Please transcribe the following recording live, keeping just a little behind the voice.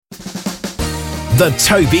The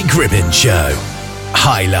Toby Gribbin Show.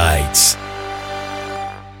 Highlights.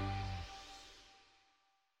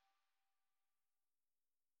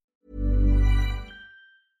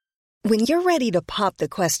 When you're ready to pop the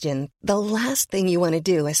question, the last thing you want to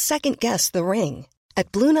do is second-guess the ring.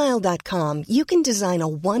 At BlueNile.com, you can design a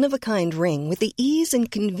one-of-a-kind ring with the ease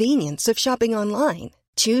and convenience of shopping online.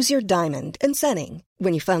 Choose your diamond and setting.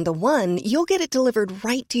 When you find the one, you'll get it delivered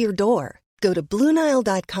right to your door. Go to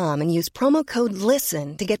BlueNile.com and use promo code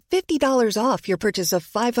LISTEN to get $50 off your purchase of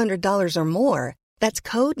 $500 or more. That's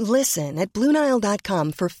code LISTEN at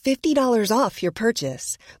BlueNile.com for $50 off your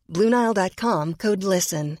purchase. BlueNile.com, code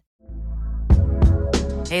LISTEN.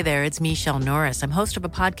 Hey there, it's Michelle Norris. I'm host of a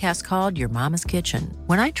podcast called Your Mama's Kitchen.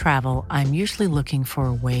 When I travel, I'm usually looking for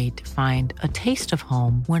a way to find a taste of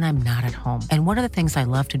home when I'm not at home. And one of the things I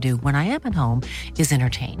love to do when I am at home is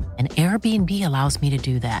entertain. And Airbnb allows me to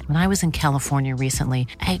do that. When I was in California recently,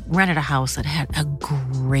 I rented a house that had a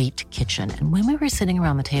great kitchen. And when we were sitting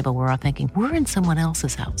around the table, we're all thinking, we're in someone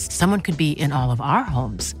else's house. Someone could be in all of our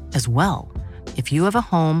homes as well. If you have a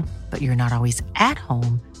home, but you're not always at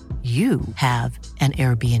home, you have an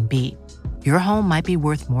Airbnb. Your home might be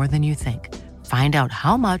worth more than you think. Find out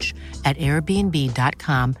how much at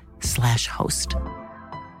airbnb.com/host.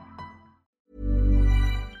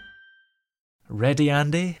 Ready,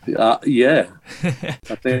 Andy? Yeah.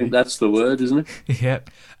 I think that's the word, isn't it? Yep.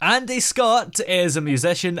 Andy Scott is a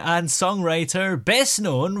musician and songwriter, best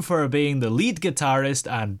known for being the lead guitarist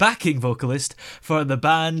and backing vocalist for the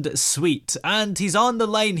band Sweet. And he's on the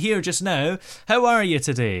line here just now. How are you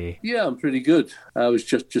today? Yeah, I'm pretty good. I was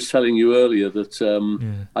just telling you earlier that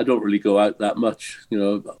I don't really go out that much,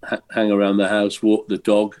 hang around the house, walk the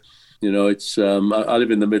dog. It's I live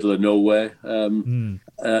in the middle of nowhere.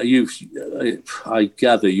 I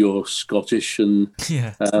gather you're Scottish, and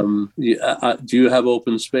do you have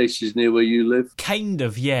open spaces near where you live? Kind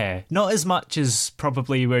of, yeah. Not as much as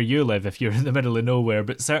probably where you live if you're in the middle of nowhere,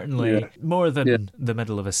 but certainly more than the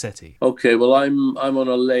middle of a city. Okay, well, I'm on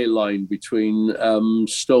a ley line between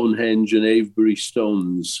Stonehenge and Avebury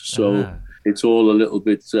Stones, so. It's all a little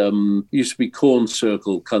bit, used to be corn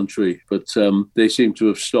circle country, but they seem to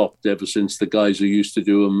have stopped ever since the guys who used to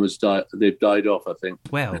do them they've died off, I think.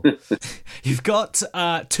 Well, you've got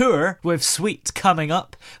a tour with Sweet coming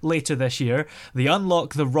up later this year, the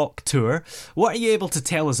Unlock the Rock Tour. What are you able to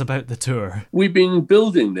tell us about the tour? We've been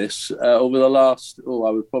building this over the last, I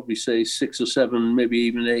would probably say 6 or 7, maybe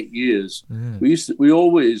even 8 years. We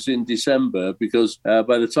always in December, because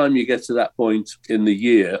by the time you get to that point in the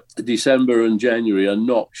year, December and January are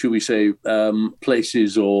not, should we say,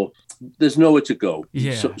 places or there's nowhere to go.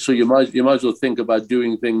 Yeah. So you might as well think about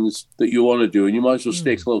doing things that you want to do, and you might as well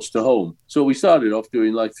stay close to home. So we started off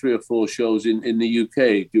doing like 3 or 4 shows in the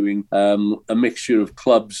UK, doing a mixture of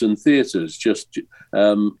clubs and theatres just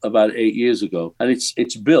about 8 years ago, and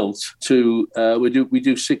it's built to we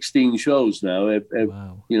do 16 shows now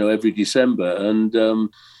every December, and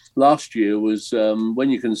last year was, when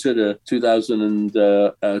you consider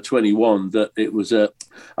 2021, that it was an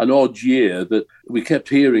odd year, that we kept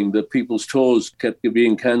hearing that people's tours kept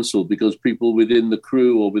being cancelled because people within the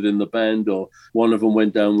crew or within the band or one of them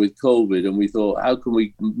went down with COVID. And we thought, how can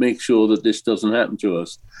we make sure that this doesn't happen to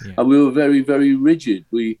us? Yeah. And we were very, very rigid.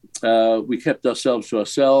 We kept ourselves to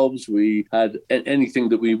ourselves. We had anything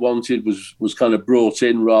that we wanted was kind of brought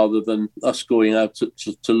in rather than us going out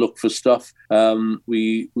to look for stuff.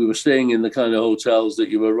 We were staying in the kind of hotels that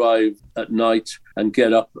you arrive at night and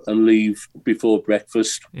get up and leave before breakfast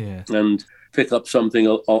and pick up something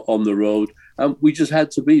on the road. And we just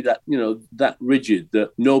had to be that rigid,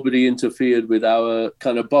 that nobody interfered with our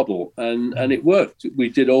kind of bubble. And it worked. We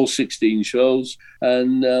did all 16 shows,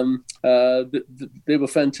 and they were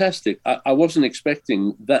fantastic. I wasn't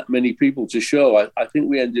expecting that many people to show. I think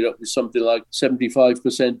we ended up with something like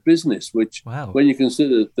 75% business, which when you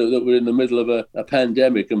consider that we're in the middle of a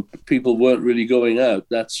pandemic and people weren't really going out,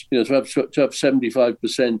 that's, to have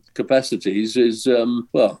 75% capacities is,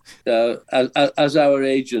 as our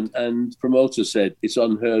agent and promoter said, it's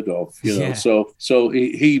unheard of, So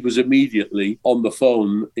he was immediately on the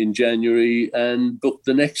phone in January and booked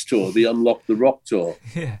the next tour, the Unlock the Rock Tour.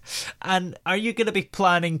 Yeah. And are you going to be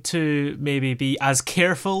planning to maybe be as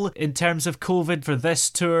careful in terms of COVID for this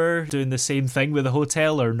tour, doing the same thing with the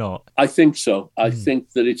hotel or not? I think so. I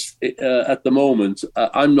think that it's at the moment,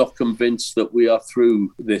 I'm not convinced that we are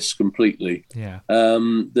through this completely. Yeah.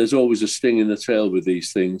 There's always a sting in the tail with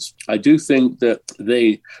these things. I do think that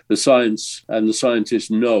the science and the scientists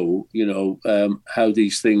know, how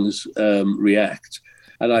these things react.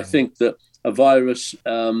 And I think that a virus,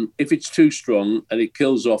 if it's too strong and it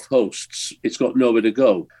kills off hosts, it's got nowhere to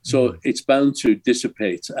go. So it's bound to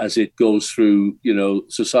dissipate as it goes through,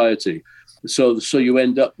 society. So you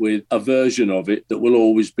end up with a version of it that will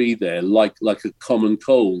always be there, like a common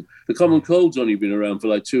cold. The common cold's only been around for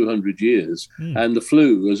like 200 years, and the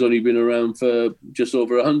flu has only been around for just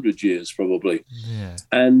over 100 years, probably. Yeah.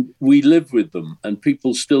 And we live with them, and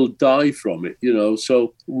people still die from it,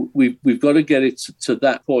 So we've got to get it to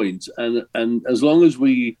that point, and as long as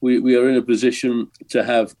we are in a position to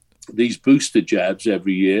have these booster jabs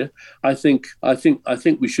every year, I think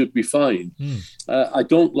we should be fine. I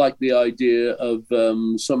don't like the idea of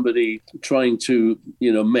somebody trying to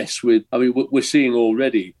mess with. I mean, we're seeing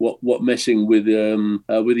already what messing with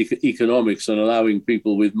economics and allowing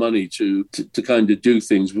people with money to kind of do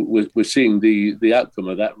things. We're seeing the outcome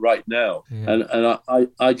of that right now, and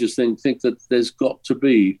I just think that there's got to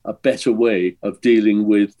be a better way of dealing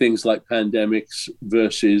with things like pandemics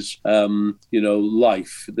versus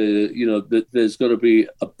life. There's got to be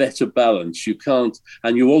a better balance. You can't,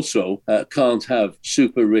 and you also can't have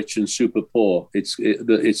super rich and super poor.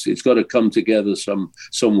 It's got to come together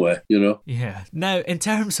somewhere. Yeah. Now, in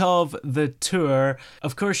terms of the tour,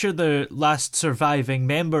 of course, you're the last surviving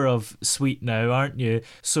member of Sweet now, aren't you?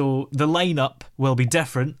 So the lineup will be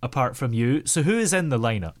different apart from you. So who is in the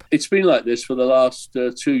lineup? It's been like this for the last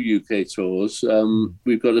 2 UK tours.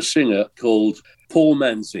 We've got a singer called Paul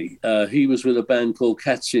Manzi. He was with a band called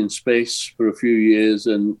Cats in Space for a few years,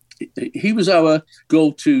 and he was our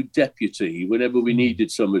go-to deputy whenever we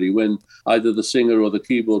needed somebody, when either the singer or the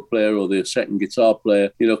keyboard player or the second guitar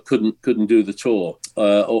player, couldn't do the tour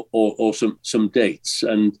or some dates.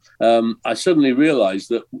 And I suddenly realized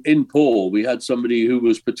that in Paul, we had somebody who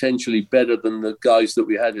was potentially better than the guys that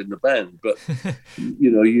we had in the band. But,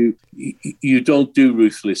 you don't do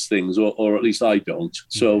ruthless things, or at least I don't.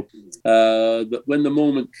 So when the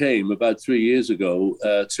moment came about 3 years ago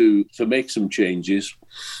to make some changes,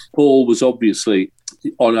 Paul was obviously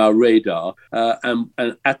on our radar, and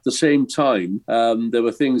at the same time, there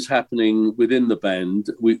were things happening within the band.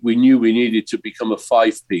 We knew we needed to become a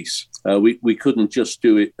 5-piece. We couldn't just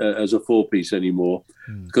do it as a 4-piece anymore,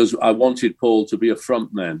 because I wanted Paul to be a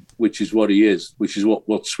front man, which is what he is, which is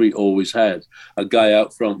what Sweet always had, a guy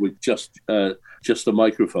out front with just a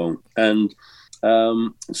microphone. And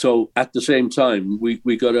so at the same time,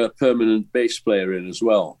 we got a permanent bass player in as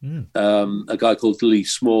well, a guy called Lee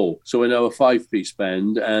Small. So we're now a 5-piece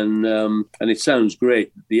band, and it sounds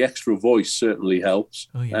great. The extra voice certainly helps,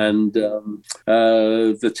 and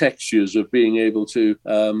the textures of being able to,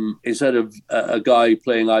 instead of a guy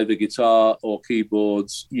playing either guitar or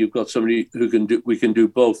keyboards, you've got somebody we can do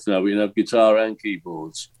both now. We can have guitar and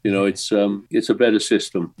keyboards. It's a better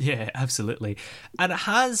system. Yeah, absolutely. And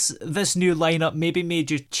has this new lineup maybe made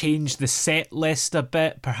you change the set list a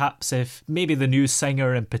bit? Perhaps if maybe the new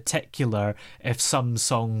singer in particular, if some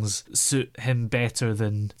songs suit him better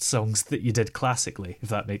than songs that you did classically, if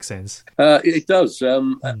that makes sense. It does,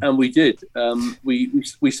 and we did.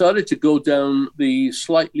 We started to go down the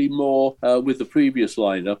slightly more with the previous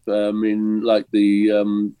lineup in like the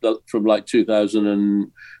from like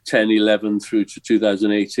 2010, 11 through to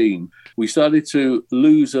 2018. We started to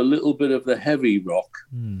lose a little bit of the heavy rock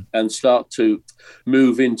and start to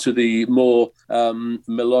move into the more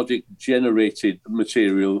melodic generated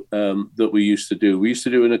material that we used to do. We used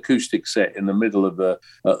to do an acoustic set in the middle of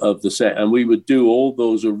the set, and we would do all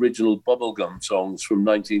those original Bubblegum songs from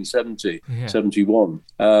 1970, 71,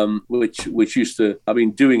 which used to,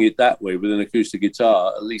 doing it that way with an acoustic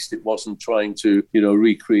guitar, at least it wasn't trying to,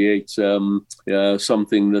 recreate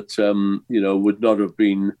something that, would not have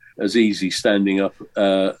been as easy standing up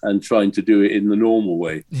and trying to do it in the normal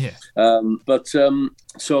way.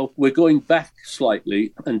 So we're going back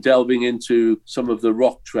slightly and delving into some of the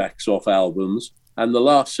rock tracks off albums. And the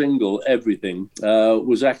last single, Everything,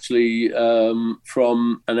 was actually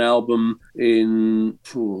from an album in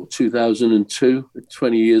 2002,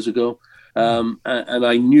 20 years ago. And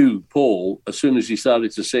I knew Paul, as soon as he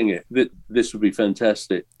started to sing it, that this would be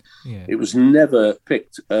fantastic. Yeah. It was never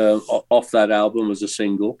picked off that album as a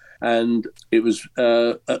single, and it was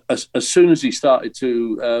as soon as he started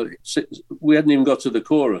to we hadn't even got to the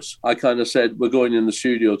chorus, I kind of said, we're going in the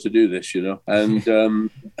studio to do this, and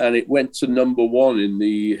and it went to number 1 in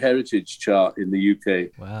the Heritage chart in the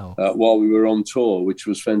UK. Wow. While we were on tour, which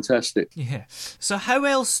was fantastic. Yeah. So how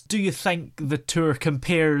else do you think the tour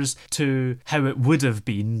compares to how it would have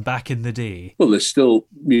been back in the day? Well, there's still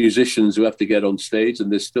musicians who have to get on stage,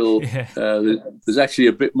 and there's still people. There's actually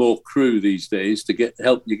a bit more crew these days to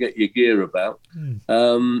help you get your gear about.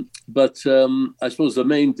 But I suppose the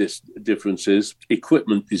main difference is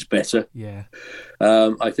equipment is better. Yeah.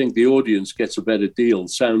 I think the audience gets a better deal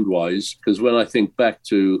sound-wise, because when I think back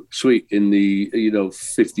to Sweet in the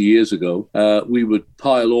 50 years ago, we would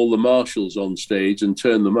pile all the Marshalls on stage and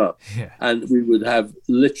turn them up, and we would have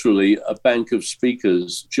literally a bank of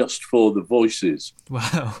speakers just for the voices.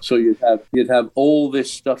 Wow! So you'd have all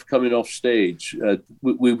this stuff coming off stage.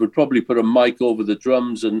 We would probably put a mic over the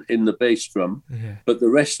drums and in the bass drum, but the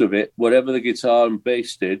rest of it, whatever the guitar and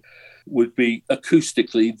bass did, would be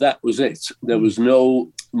acoustically. That was it. There was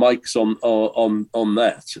no mics on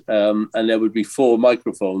that, and there would be 4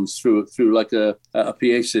 microphones through like a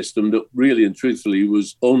PA system that really and truthfully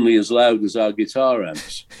was only as loud as our guitar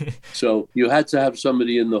amps. So you had to have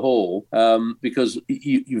somebody in the hall, because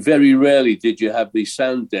you very rarely did you have these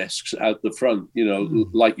sound desks out the front,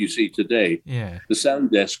 like you see today. The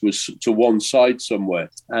sound desk was to one side somewhere,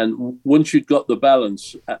 and once you'd got the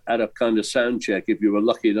balance at a kind of sound check, if you were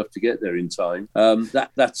lucky enough to get there in time,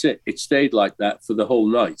 that's it. It stayed like that for the whole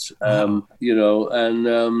night.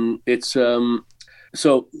 It's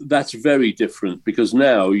so that's very different, because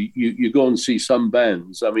now you go and see some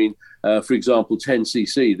bands. I mean, for example,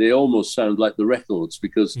 10cc, they almost sound like the records,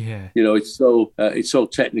 because it's so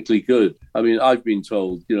technically good. I mean, I've been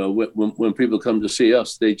told, when people come to see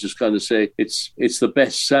us, they just kind of say it's the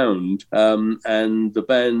best sound, and the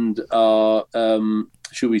band are,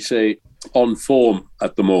 should we say, on form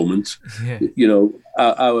at the moment.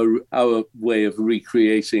 Our way of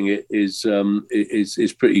recreating it is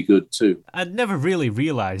pretty good too. I'd never really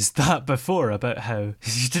realised that before, about how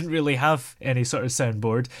you didn't really have any sort of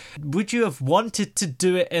soundboard. Would you have wanted to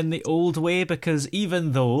do it in the old way? Because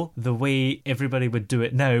even though the way everybody would do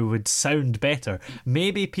it now would sound better,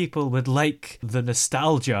 maybe people would like the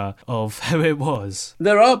nostalgia of how it was.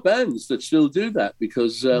 There are bands that still do that,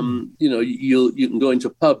 because you can go into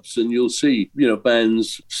pubs and you'll see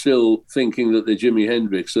bands still thinking that they're Jimi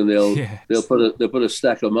Hendrix, and they'll put a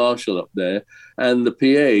stack of Marshall up there, and the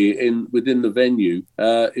PA within the venue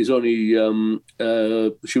is only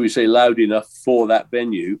should we say loud enough for that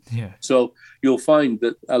venue. So you'll find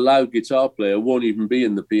that a loud guitar player won't even be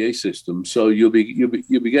in the PA system, so you'll be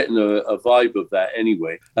getting a vibe of that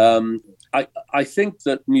anyway. I think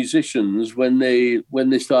that musicians, when they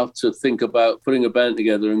start to think about putting a band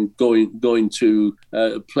together and going to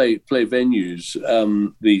play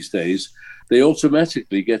venues these days, they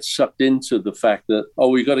automatically get sucked into the fact that,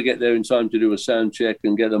 we've got to get there in time to do a sound check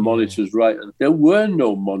and get the monitors right. And there were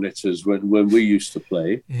no monitors when we used to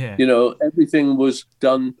play. Everything was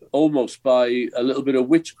done almost by a little bit of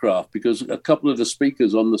witchcraft, because a couple of the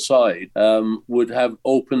speakers on the side would have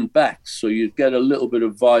open backs, so you'd get a little bit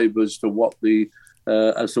of vibe as to what the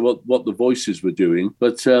voices were doing.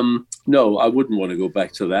 But no, I wouldn't want to go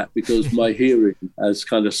back to that, because my hearing has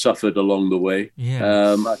kind of suffered along the way.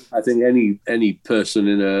 I think any person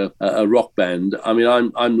in a rock band, I mean,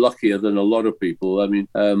 I'm luckier than a lot of people. I mean,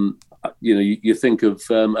 you think of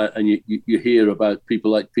and you hear about people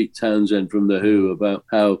like Pete Townsend from The Who, about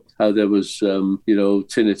how there was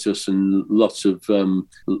tinnitus and lots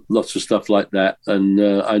of stuff like that. And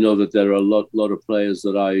I know that there are a lot of players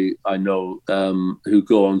that I know who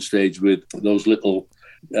go on stage with those little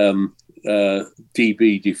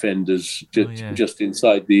dB defenders just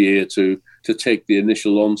inside the ear to take the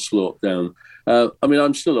initial onslaught down. I mean,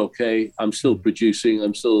 I'm still okay. I'm still producing.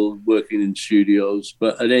 I'm still working in studios.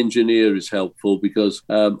 But an engineer is helpful, because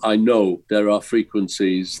I know there are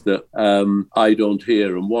frequencies that I don't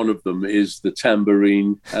hear. And one of them is the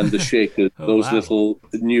tambourine and the shaker, little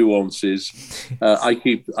nuances. I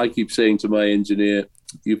keep saying to my engineer,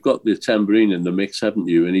 "You've got the tambourine in the mix, haven't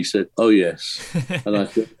you?" And he said, "Oh, yes." And I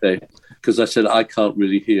said, "Okay." Because I said, I can't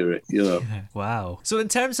really hear it, Wow. So in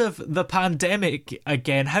terms of the pandemic,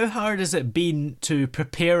 again, how hard has it been to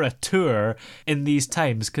prepare a tour in these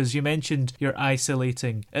times? Because you mentioned you're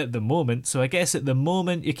isolating at the moment. So I guess at the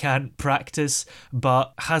moment you can't practice,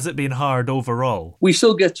 but has it been hard overall? We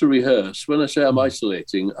still get to rehearse. When I say I'm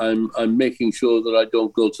isolating, I'm making sure that I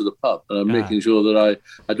don't go to the pub. And I'm making sure that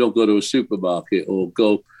I don't go to a supermarket or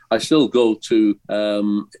go... I still go to,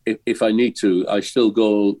 if I need to, I still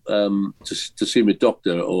go to see my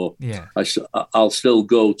doctor, or I'll still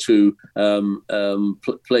go to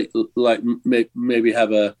play, like maybe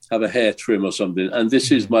have a hair trim or something. And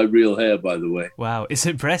this is my real hair, by the way. Wow, it's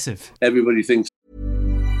impressive. Everybody thinks.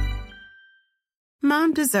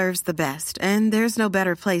 Mom deserves the best, and there's no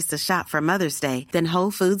better place to shop for Mother's Day than Whole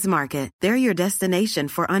Foods Market. They're your destination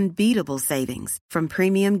for unbeatable savings, from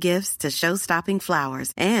premium gifts to show-stopping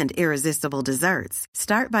flowers and irresistible desserts.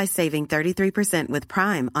 Start by saving 33% with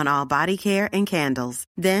Prime on all body care and candles.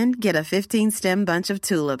 Then get a 15-stem bunch of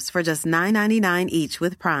tulips for just $9.99 each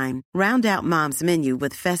with Prime. Round out Mom's menu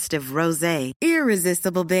with festive rosé,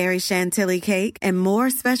 irresistible berry chantilly cake, and more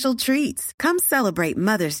special treats. Come celebrate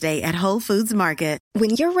Mother's Day at Whole Foods Market.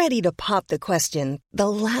 When you're ready to pop the question, the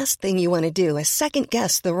last thing you want to do is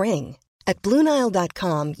second-guess the ring. At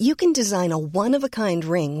BlueNile.com, you can design a one-of-a-kind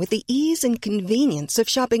ring with the ease and convenience of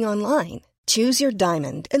shopping online. Choose your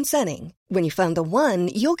diamond and setting. When you find the one,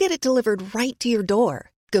 you'll get it delivered right to your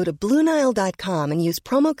door. Go to BlueNile.com and use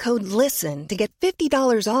promo code LISTEN to get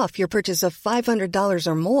 $50 off your purchase of $500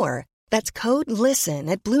 or more. That's code LISTEN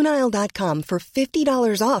at BlueNile.com for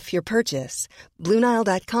 $50 off your purchase.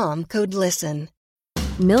 BlueNile.com, code LISTEN.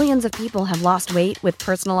 Millions of people have lost weight with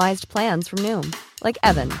personalized plans from Noom. Like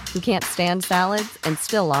Evan, who can't stand salads and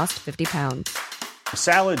still lost 50 pounds.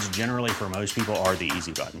 Salads generally for most people are the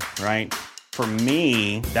easy button, right? For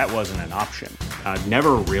me, that wasn't an option. I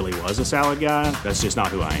never really was a salad guy. That's just not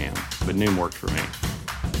who I am. But Noom worked for me.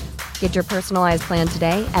 Get your personalized plan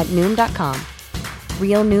today at Noom.com.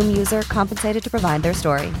 Real Noom user compensated to provide their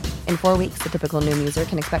story. In 4 weeks, the typical Noom user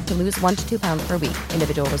can expect to lose 1 to 2 pounds per week.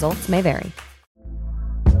 Individual results may vary.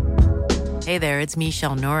 Hey there, it's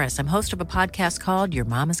Michelle Norris. I'm host of a podcast called Your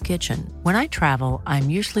Mama's Kitchen. When I travel, I'm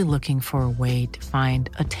usually looking for a way to find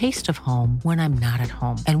a taste of home when I'm not at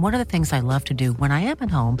home. And one of the things I love to do when I am at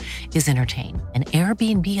home is entertain. And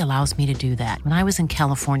Airbnb allows me to do that. When I was in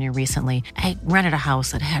California recently, I rented a house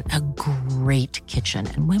that had a great kitchen.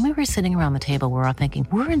 And when we were sitting around the table, we were all thinking,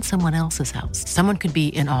 we're in someone else's house. Someone could be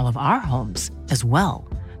in all of our homes as well.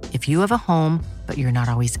 If you have a home, but you're not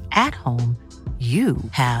always at home, you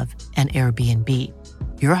have an Airbnb.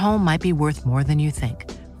 Your home might be worth more than you think.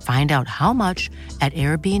 Find out how much at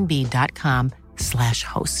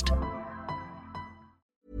airbnb.com/host.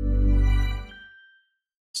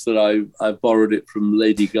 That I borrowed it from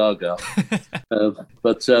Lady Gaga,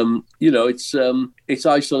 but it's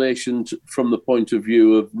isolation from the point of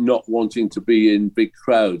view of not wanting to be in big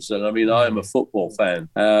crowds. And I mean, I am a football fan.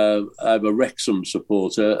 I'm a Wrexham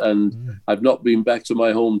supporter, and I've not been back to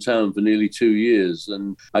my hometown for nearly 2 years.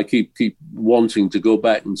 And I keep wanting to go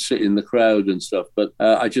back and sit in the crowd and stuff, but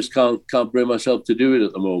I just can't bring myself to do it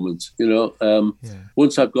at the moment.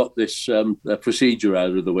 Once I've got this procedure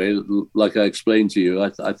out of the way, like I explained to you,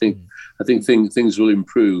 I think things will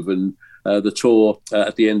improve, and the tour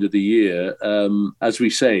at the end of the year, as we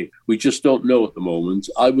say, we just don't know at the moment.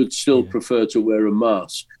 I would still prefer to wear a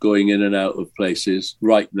mask going in and out of places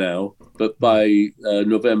right now, but by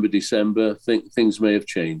November, December, things may have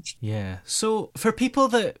changed. Yeah. So for people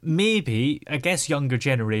that maybe, I guess younger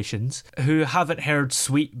generations, who haven't heard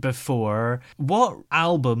Sweet before, what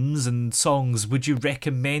albums and songs would you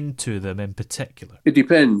recommend to them in particular? It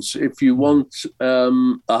depends. If you want a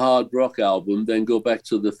hard rock album, then go back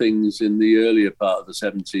to the things in the earlier part of the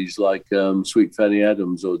 70s, like Sweet Fanny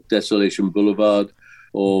Adams or Desolation Boulevard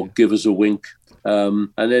or Give Us a Wink.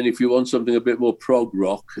 And then if you want something a bit more prog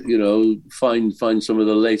rock, find some of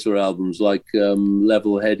the later albums like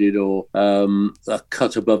Level Headed or A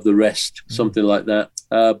Cut Above the Rest, something like that.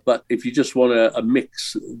 But if you just want a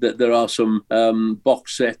mix, there are some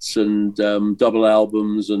box sets and double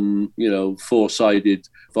albums and, four-sided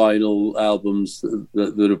vinyl albums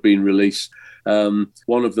that have been released.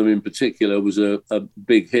 One of them in particular was a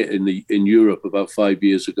big hit in Europe about 5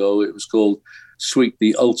 years ago. It was called Sweet,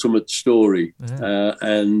 the Ultimate Story.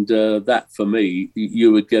 And that, for me,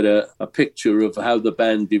 you would get a picture of how the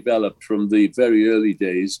band developed from the very early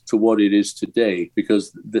days to what it is today,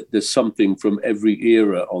 because there's something from every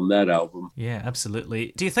era on that album. Yeah,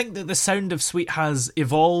 absolutely. Do you think that the sound of Sweet has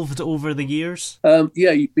evolved over the years?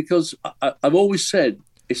 Yeah, because I've always said,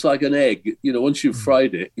 it's like an egg. Once you've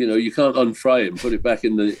fried it, you can't unfry it and put it back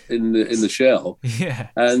in the shell. Yeah.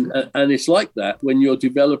 And it's like that when you're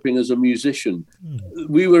developing as a musician.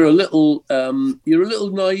 We were a little, you're a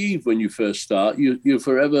little naive when you first start. You're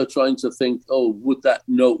forever trying to think, oh, would that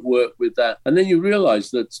note work with that? And then you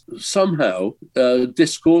realize that somehow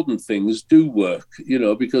discordant things do work,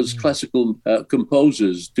 because classical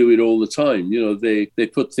composers do it all the time. They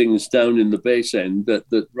put things down in the bass end that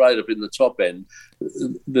right up in the top end,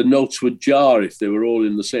 the notes would jar if they were all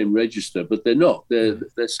in the same register, but they're not.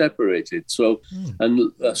 They're separated. So,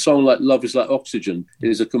 and a song like "Love Is Like Oxygen"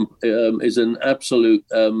 is an absolute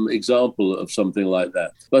example of something like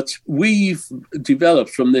that. But we've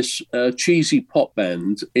developed from this cheesy pop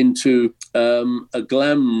band into a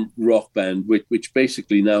glam rock band, which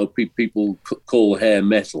basically now people call hair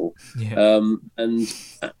metal, and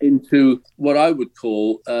into what I would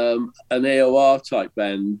call an AOR type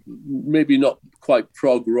band, maybe not quite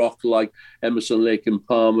prog rock like Emerson, Lake and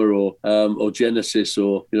Palmer or Genesis,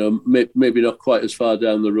 or maybe not quite as far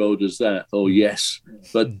down the road as that, or Yes,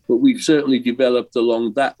 but we've certainly developed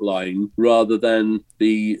along that line rather than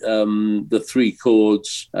the three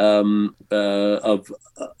chords of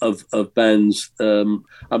bands.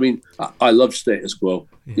 I mean, I love Status Quo,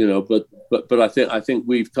 but I think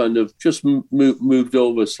we've kind of just moved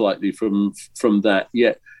over slightly from that.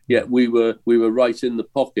 Yet we were right in the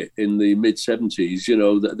pocket in the mid-70s.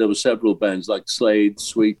 There were several bands like Slade,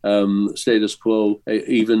 Sweet, Status Quo,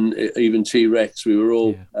 even T-Rex. We were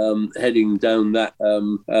all heading down that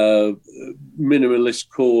minimalist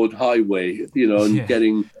chord highway, and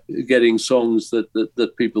getting songs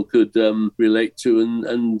that people could relate to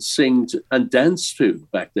and sing to and dance to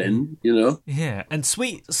back then. Yeah, and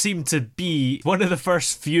Sweet seemed to be one of the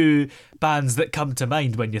first few bands that come to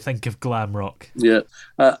mind when you think of glam rock. Yeah,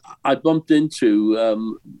 I bumped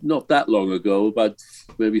into, not that long ago, about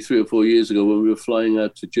maybe 3 or 4 years ago, when we were flying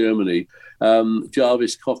out to Germany,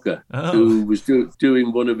 Jarvis Cocker, who was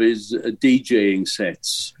doing one of his DJing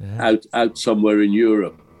sets out somewhere in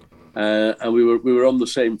Europe. And we were on the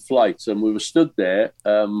same flight, and we were stood there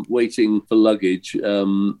waiting for luggage.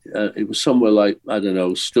 It was somewhere like, I don't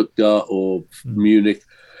know, Stuttgart or Munich.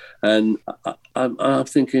 And I'm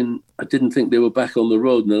thinking, I didn't think they were back on the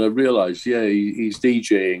road. And then I realised, he's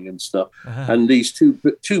DJing and stuff. And these two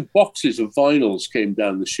boxes of vinyls came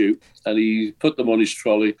down the chute, and he put them on his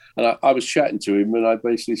trolley. And I was chatting to him, and I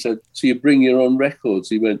basically said, "So you bring your own records?"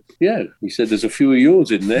 He went, "Yeah." He said, "There's a few of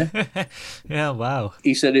yours in there." Yeah, wow.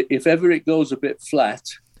 He said, "If ever it goes a bit flat,"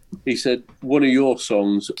 he said, "one of your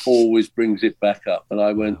songs always brings it back up." And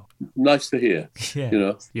I went, nice to hear.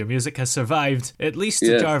 Yeah. Your music has survived at least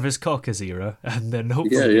to Jarvis Cocker's era, and then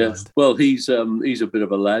hopefully beyond. Well, he's a bit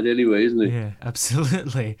of a lad anyway, isn't he? Yeah,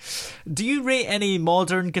 absolutely. Do you rate any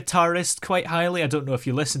modern guitarist quite highly? I don't know if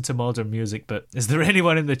you listen to modern music, but is there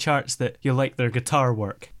anyone in the charts that you like their guitar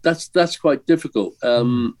work? That's quite difficult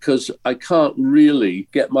because I can't really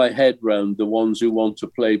get my head round the ones who want to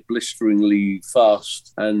play blisteringly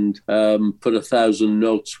fast and put 1,000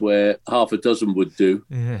 notes where half a dozen would do.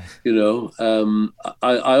 Yeah.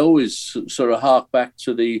 I always sort of hark back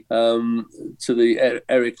to the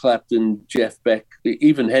Eric Clapton, Jeff Beck,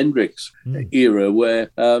 even Hendrix era,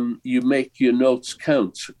 where you make your notes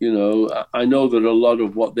count. I know that a lot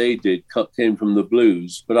of what they did came from the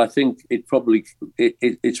blues, but I think it's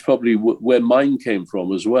probably where mine came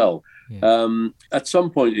from as well. Yeah. At some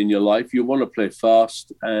point in your life, you want to play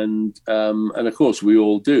fast, and of course we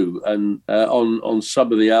all do. And on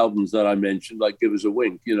some of the albums that I mentioned, like "Give Us a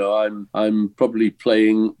Wink," I'm probably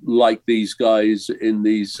playing like these guys in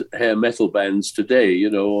these hair metal bands today.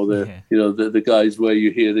 Or the guys where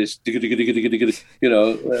you hear this, you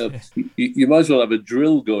might as well have a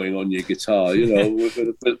drill going on your guitar, with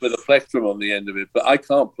a plectrum on the end of it. But I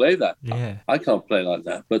can't play that. Yeah. I can't play like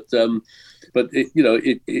that. But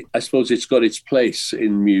I suppose it's got its place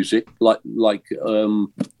in music, like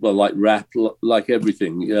rap, like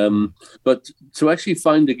everything. But to actually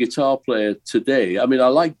find a guitar player today, I mean, I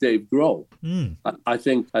like Dave Grohl. I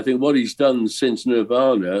think what he's done since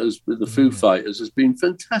Nirvana, the Foo Fighters, has been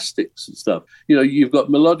fantastic stuff. You've got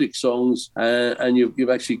melodic songs, and you've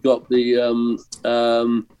actually got the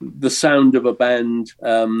sound of a band,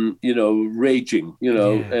 raging,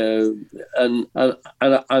 and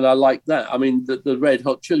I like that. I mean, the Red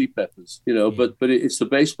Hot Chili Peppers, but it's the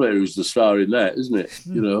bass player who's the star in that, isn't it?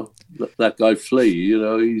 That guy Flea,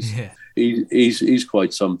 he's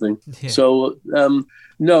quite something. Yeah. So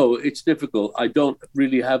no, it's difficult. I don't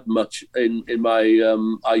really have much in my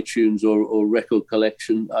iTunes or record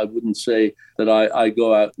collection. I wouldn't say that I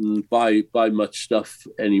go out and buy much stuff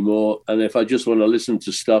anymore. And if I just want to listen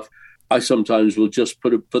to stuff, I sometimes will just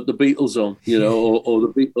put the Beatles on,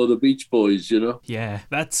 or the Beach Boys, Yeah,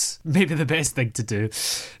 that's maybe the best thing to do.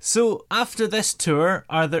 So after this tour,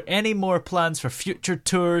 are there any more plans for future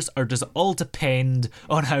tours, or does it all depend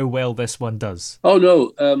on how well this one does? Oh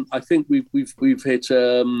no, I think we've hit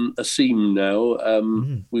a seam now.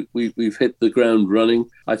 We've hit the ground running.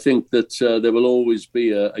 I think that there will always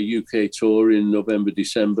be a UK tour in November,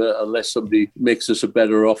 December, unless somebody makes us a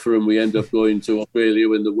better offer and we end up going to Australia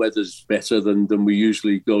when the weather's it's better than we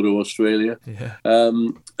usually go to Australia. Yeah.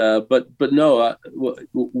 But no,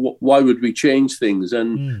 why would we change things?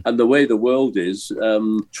 And the way the world is,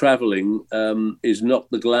 traveling is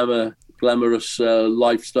not the glamorous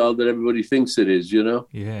lifestyle that everybody thinks it is, you know?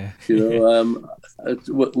 Yeah.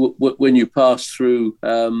 When you pass through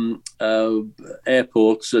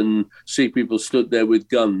airports and see people stood there with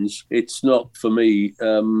guns, it's not, for me,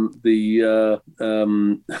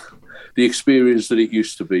 the experience that it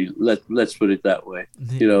used to be. Let's put it that way.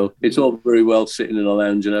 You know, it's all very well sitting in a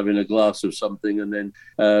lounge and having a glass of something and then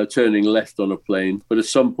turning left on a plane. But at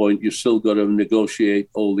some point, you've still got to negotiate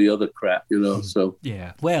all the other crap, you know. So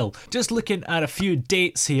yeah. Well, just looking at a few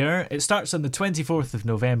dates here, it starts on the 24th of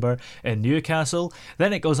November in Newcastle.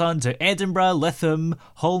 Then it goes on to Edinburgh, Lytham,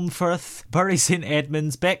 Holmfirth, Bury St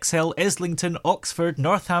Edmunds, Bexhill, Islington, Oxford,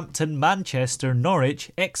 Northampton, Manchester,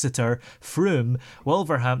 Norwich, Exeter, Frome,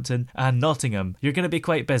 Wolverhampton and Nottingham. You're going to be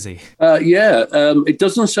quite busy. It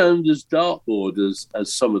doesn't sound as dartboard as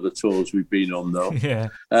some of the tours we've been on, though. Yeah.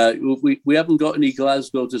 We haven't got any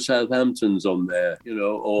Glasgow to Southamptons on there, you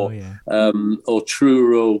know, or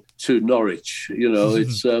Truro to Norwich. You know,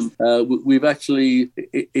 it's we've actually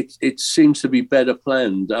it seems to be better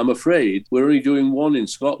planned. I'm afraid we're only doing one in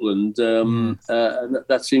Scotland, and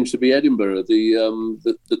that seems to be Edinburgh,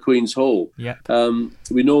 the Queen's Hall. Yeah.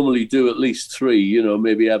 We normally do at least three, you know,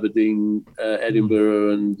 maybe Aberdeen,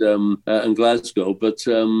 Edinburgh, and Glasgow, but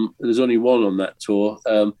there's only one on that tour.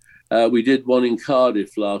 We did one in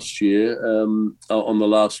Cardiff last year on the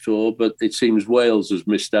last tour, but it seems Wales has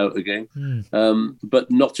missed out again. But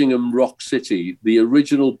Nottingham Rock City, the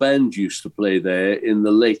original band used to play there in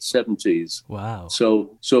the late 70s. Wow.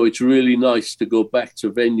 So it's really nice to go back to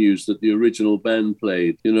venues that the original band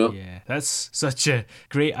played, you know? Yeah, that's such a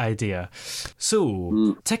great idea.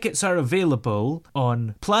 So, tickets are available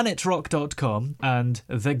on planetrock.com and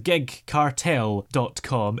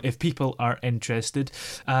thegigcartel.com if people are interested.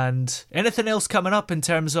 And anything else coming up in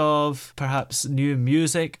terms of perhaps new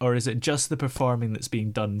music, or is it just the performing that's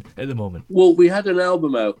being done at the moment? Well, we had an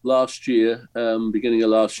album out last year, beginning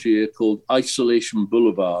of last year, called Isolation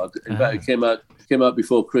Boulevard. In fact, it came out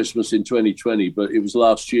before Christmas in 2020, but it was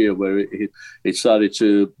last year where it started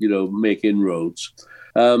to, you know, make inroads.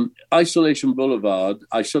 Isolation Boulevard,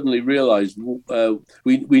 I suddenly realized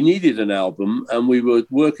we needed an album, and we were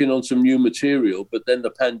working on some new material, but then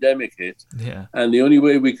the pandemic hit. Yeah. And the only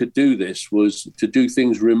way we could do this was to do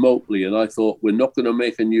things remotely. And I thought, we're not going to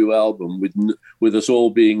make a new album with us all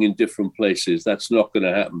being in different places. That's not going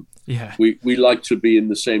to happen. Yeah. We like to be in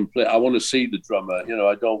the same place. I want to see the drummer. You know,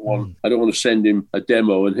 I don't want to send him a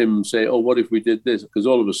demo and him say, oh, what if we did this? Because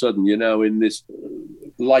all of a sudden you're now in this,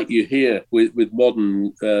 like you hear with modern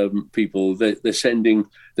people, they're sending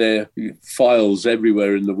their files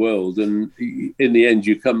everywhere in the world, and in the end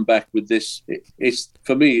you come back with this. It's,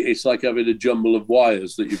 for me, it's like having a jumble of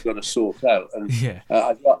wires that you've got to sort out, and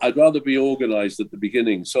I'd rather be organized at the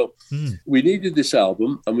beginning. So we needed this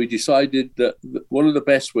album, and we decided that one of the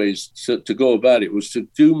best ways to go about it was to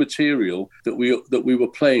do material that we were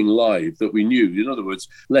playing live, that we knew. In other words,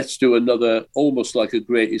 let's do another, almost like a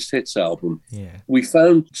greatest hits album. We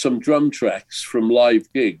found some drum tracks from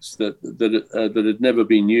live gigs that had never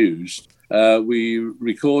been used.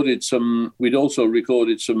 We'd also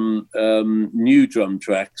recorded some new drum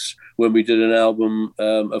tracks when we did an album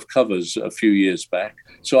of covers a few years back.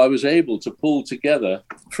 So I was able to pull together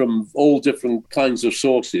from all different kinds of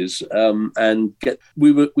sources and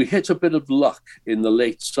we hit a bit of luck in the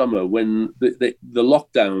late summer when the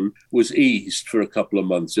lockdown was eased for a couple of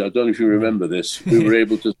months. I don't know if you remember this. We were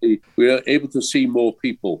able to see more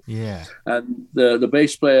people. Yeah. And the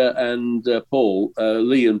bass player and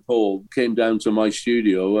Lee and Paul came down to my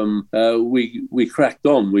studio, and we cracked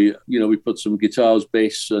on. We put some guitars,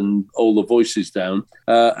 bass, and all the voices down,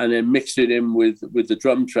 and then mixed it in with the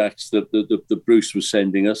drum tracks that Bruce was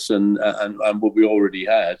sending us, and what we already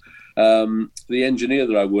had. The engineer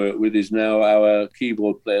that I work with is now our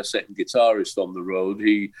keyboard player, second guitarist on the road.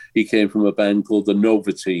 He came from a band called the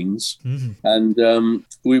Novatines, and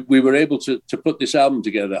we were able to put this album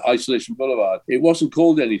together, Isolation Boulevard. It wasn't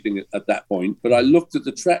called anything at that point, but I looked at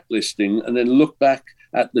the track listing and then looked back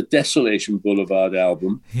at the Desolation Boulevard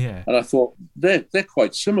album, and I thought they're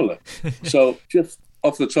quite similar. So just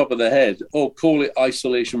off the top of the head, call it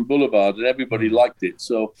Isolation Boulevard, and everybody liked it,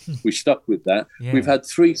 so we stuck with that. We've had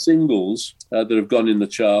 3 singles that have gone in the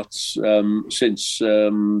charts since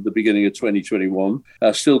the beginning of 2021.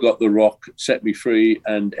 Still Got the Rock, Set Me Free,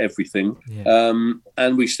 and Everything.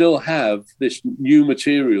 And we still have this new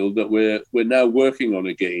material that we're now working on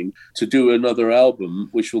again to do another album,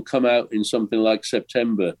 which will come out in something like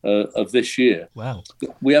September of this year. Wow.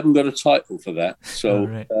 We haven't got a title for that.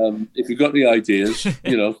 So if you've got any ideas,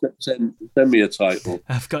 send me a title.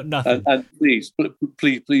 I've got nothing. And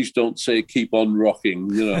please don't say Keep On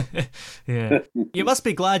Rocking, Yeah. You must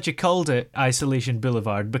be glad you called it Isolation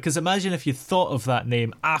Boulevard, because imagine if you thought of that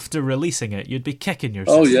name after releasing it, you'd be kicking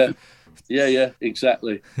yourself. Oh, yeah. Yeah,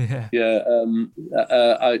 exactly. I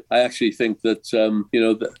actually think that,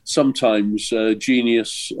 that sometimes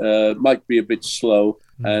genius might be a bit slow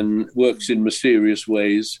and works in mysterious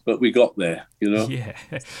ways, but we got there, Yeah,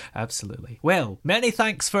 absolutely. Well, many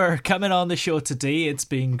thanks for coming on the show today. It's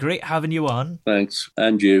been great having you on. Thanks,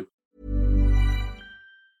 and you.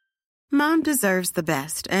 Mom deserves the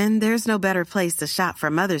best, and there's no better place to shop for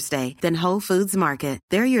Mother's Day than Whole Foods Market.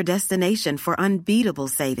 They're your destination for unbeatable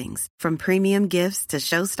savings, from premium gifts to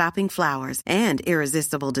show-stopping flowers and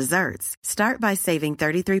irresistible desserts. Start by saving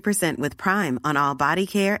 33% with Prime on all body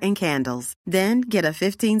care and candles. Then get a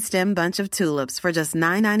 15-stem bunch of tulips for just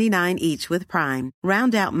 $9.99 each with Prime.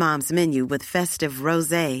 Round out Mom's menu with festive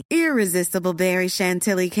rosé, irresistible berry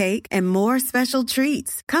chantilly cake, and more special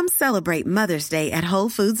treats. Come celebrate Mother's Day at Whole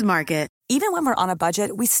Foods Market. Even when we're on a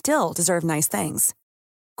budget, we still deserve nice things.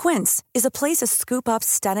 Quince is a place to scoop up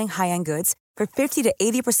stunning high-end goods for 50 to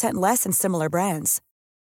 80% less than similar brands.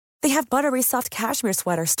 They have buttery soft cashmere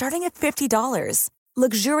sweaters starting at $50,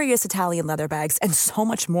 luxurious Italian leather bags, and so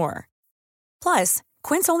much more. Plus,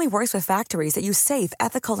 Quince only works with factories that use safe,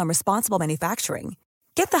 ethical, and responsible manufacturing.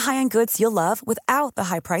 Get the high-end goods you'll love without the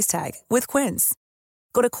high price tag with Quince.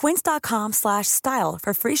 Go to quince.com/style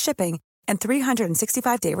for free shipping and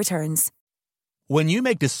 365-day returns. When you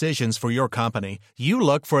make decisions for your company, you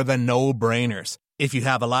look for the no-brainers. If you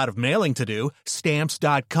have a lot of mailing to do,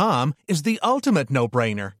 Stamps.com is the ultimate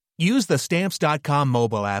no-brainer. Use the Stamps.com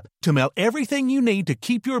mobile app to mail everything you need to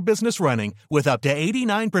keep your business running with up to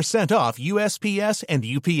 89% off USPS and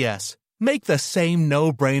UPS. Make the same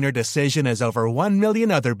no-brainer decision as over 1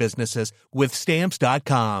 million other businesses with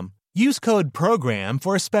Stamps.com. Use code PROGRAM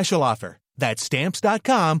for a special offer. That's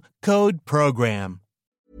Stamps.com, code PROGRAM.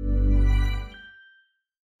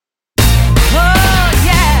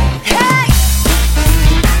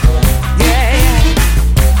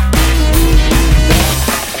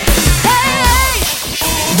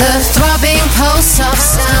 The throbbing pulse of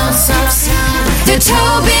sound. The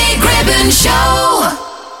Toby Gribbon Show.